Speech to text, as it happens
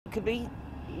Could be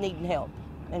needing help,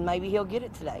 and maybe he'll get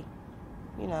it today.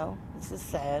 You know, this is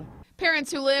sad.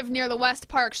 Parents who live near the West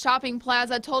Park shopping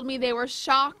plaza told me they were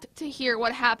shocked to hear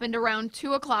what happened around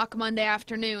 2 o'clock Monday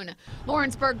afternoon.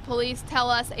 Lawrenceburg police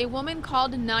tell us a woman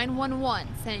called 911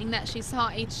 saying that she saw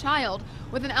a child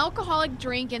with an alcoholic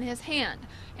drink in his hand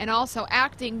and also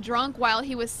acting drunk while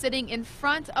he was sitting in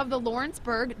front of the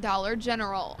Lawrenceburg Dollar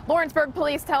General. Lawrenceburg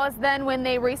police tell us then when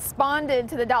they responded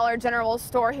to the Dollar General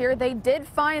store here, they did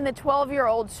find the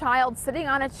 12-year-old child sitting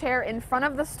on a chair in front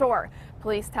of the store.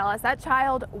 Police tell us that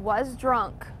child was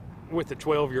drunk. With the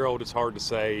 12-year-old, it's hard to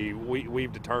say.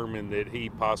 We've determined that he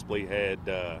possibly had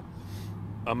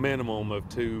a minimum of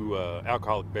 2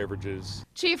 alcoholic beverages.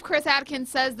 Chief Chris Atkins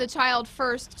says the child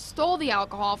first stole the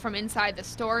alcohol from inside the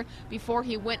store before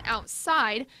he went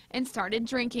outside and started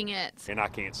drinking it. And I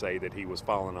can't say that he was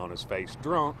falling on his face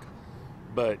drunk,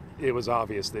 but it was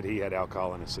obvious that he had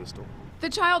alcohol in his system. The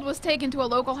child was taken to a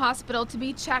local hospital to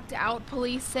be checked out.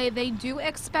 Police say they do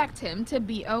expect him to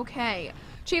be okay.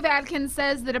 Chief Atkins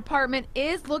says the department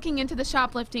is looking into the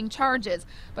shoplifting charges,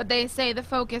 but they say the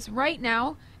focus right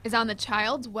now is on the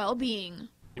child's well-being.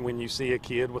 When you see a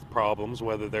kid with problems,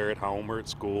 whether they're at home or at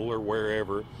school or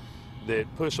wherever, that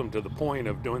push them to the point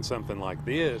of doing something like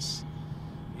this,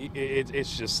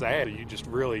 it's just sad. You just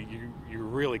really, you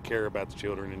really care about the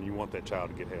children and you want that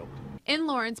child to get help. In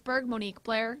Lawrenceburg, Monique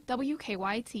Blair,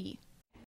 WKYT.